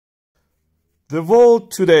The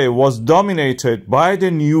world today was dominated by the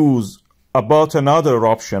news about another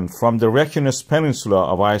eruption from the Reykjanes Peninsula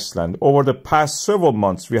of Iceland. Over the past several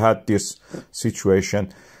months, we had this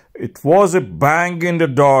situation. It was a bang in the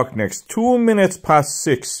darkness, 2 minutes past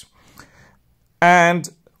 6. And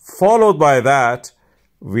followed by that,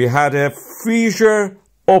 we had a fissure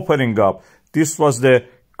opening up. This was the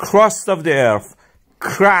crust of the earth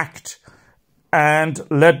cracked and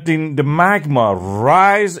letting the magma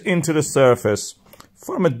rise into the surface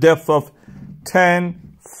from a depth of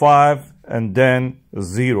 10, 5, and then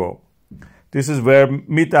 0. This is where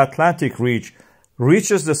mid-Atlantic ridge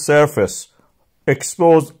reaches the surface,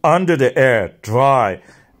 exposed under the air, dry,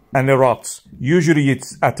 and erupts. Usually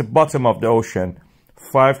it's at the bottom of the ocean,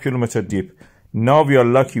 5 kilometers deep. Now we are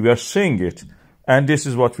lucky, we are seeing it. And this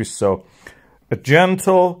is what we saw. A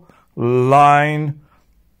gentle line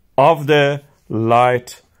of the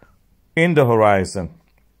light in the horizon.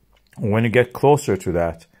 When you get closer to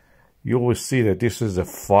that, you will see that this is a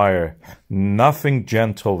fire. Nothing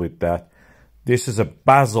gentle with that. This is a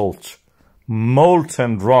basalt,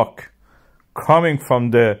 molten rock coming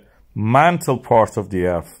from the mantle part of the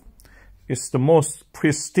earth. It's the most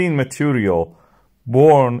pristine material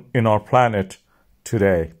born in our planet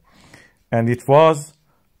today. And it was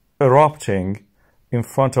erupting in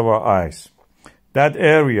front of our eyes. That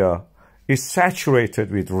area is saturated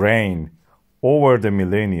with rain over the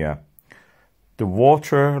millennia. The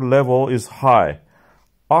water level is high.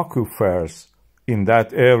 Aquifers in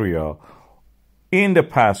that area in the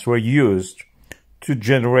past were used to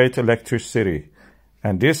generate electricity.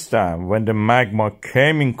 And this time, when the magma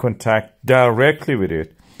came in contact directly with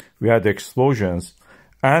it, we had explosions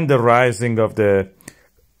and the rising of the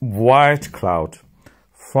white cloud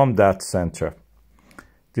from that center.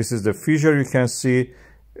 This is the fissure you can see,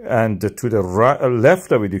 and to the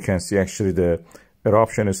left of it you can see actually the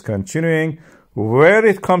eruption is continuing. Where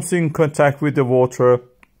it comes in contact with the water,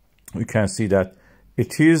 you can see that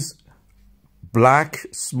it is black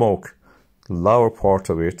smoke, lower part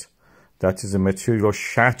of it. That is a material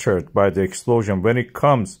shattered by the explosion when it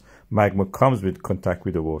comes, magma comes with contact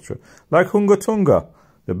with the water. Like Hungatunga,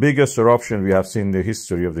 the biggest eruption we have seen in the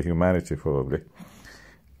history of the humanity probably.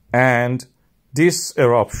 And this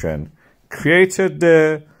eruption created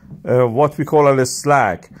the what we call a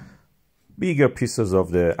slag, bigger pieces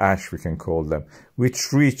of the ash we can call them,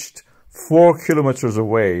 which reached 4 kilometers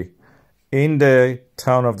away in the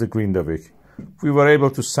town of the Grindavík. We were able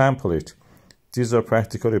to sample it. These are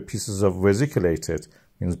practically pieces of vesiculated,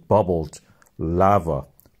 means bubbled lava,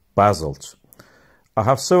 basalt. I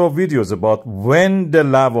have several videos about when the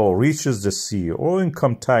lava reaches the sea or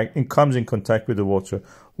comes in contact with the water,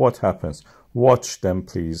 what happens. Watch them,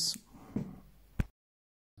 please.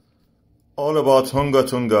 All about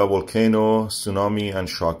Hungatunga volcano, tsunami, and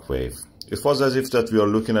shockwave. It was as if that we are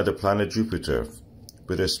looking at the planet Jupiter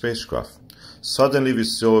with a spacecraft. Suddenly we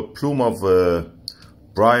saw a plume of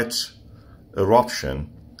bright eruption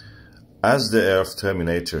as the Earth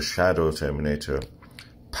terminator, shadow terminator,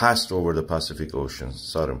 passed over the Pacific Ocean,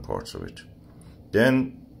 southern parts of it.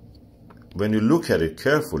 Then, when you look at it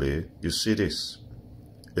carefully, you see this.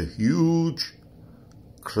 A huge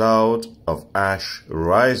cloud of ash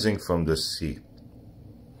rising from the sea.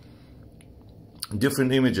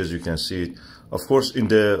 Different images you can see it. Of course, in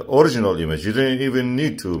the original image, you didn't even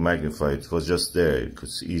need to magnify it. It was just there. You could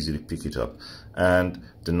easily pick it up. And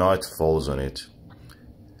the night falls on it.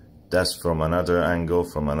 That's from another angle,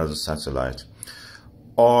 from another satellite.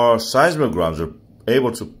 Our seismographs are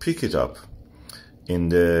able to pick it up in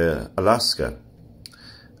the Alaska.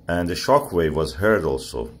 And the shock wave was heard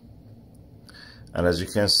also. And as you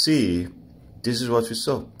can see, this is what we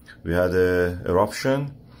saw. We had an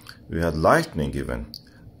eruption, we had lightning even,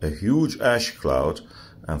 a huge ash cloud,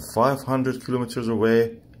 and 500 kilometers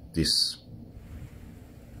away, this.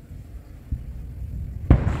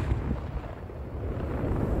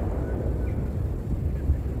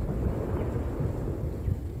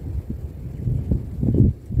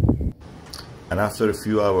 And after a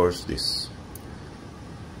few hours, this.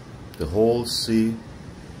 The whole sea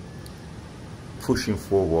pushing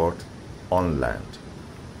forward on land.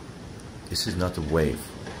 This is not a wave,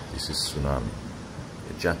 this is tsunami,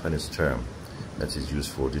 a Japanese term that is used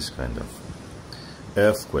for this kind of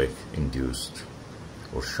earthquake induced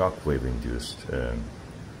or shockwave induced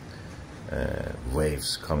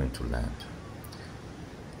waves coming to land.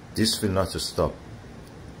 This will not stop.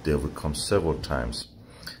 They will come several times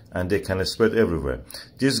and they can spread everywhere.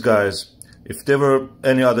 These guys, if they were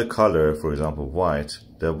any other color, for example white,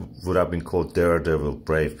 they would have been called daredevil,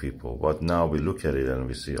 brave people. But now we look at it and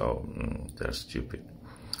we see, oh, they're stupid.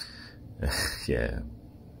 Yeah.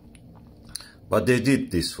 But they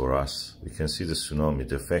did this for us. We can see the tsunami,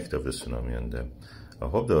 the effect of the tsunami on them. I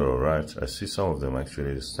hope they're all right. I see some of them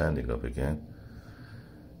actually standing up again.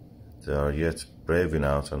 They are yet braving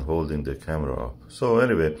out and holding the camera up. So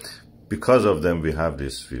anyway, because of them, we have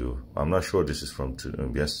this view. I'm not sure this is from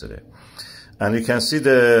yesterday. And you can see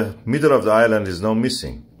the middle of the island is now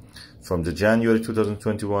missing. From the January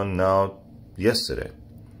 2021, now yesterday.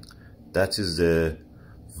 That is the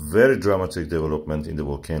very dramatic development in the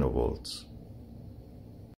volcano vaults.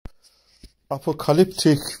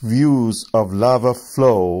 Apocalyptic views of lava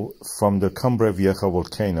flow from the Cumbre Vieja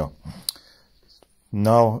volcano.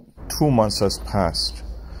 Now 2 months has passed.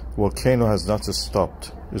 Volcano has not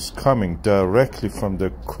stopped. It's coming directly from the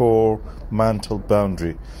core mantle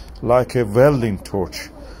boundary, like a welding torch,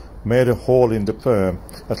 made a hole in the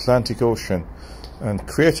Atlantic Ocean and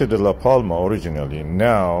created the La Palma originally.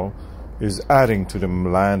 Now is adding to the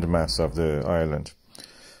landmass of the island.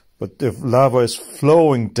 But the lava is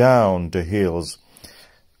flowing down the hills,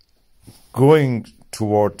 going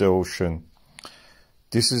toward the ocean.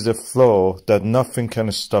 This is the flow that nothing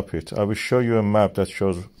can stop it. I will show you a map that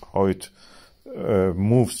shows how it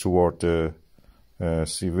moves toward the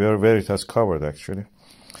sea, where it has covered actually.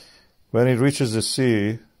 When it reaches the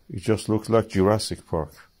sea, it just looks like Jurassic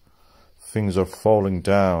Park. Things are falling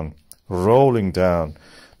down, rolling down.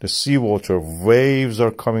 The seawater waves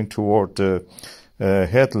are coming toward the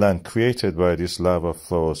headland created by these lava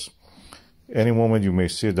flows. Any moment you may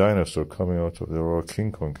see a dinosaur coming out of there, or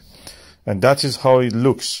King Kong. And that is how it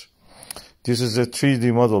looks. This is a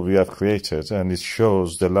 3D model we have created, and it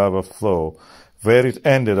shows the lava flow, where it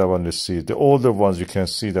ended up on the sea. The older ones, you can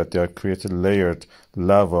see that they are created layered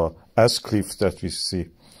lava as cliffs that we see.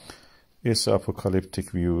 It's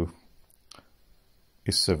apocalyptic view.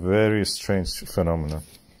 It's a very strange phenomenon.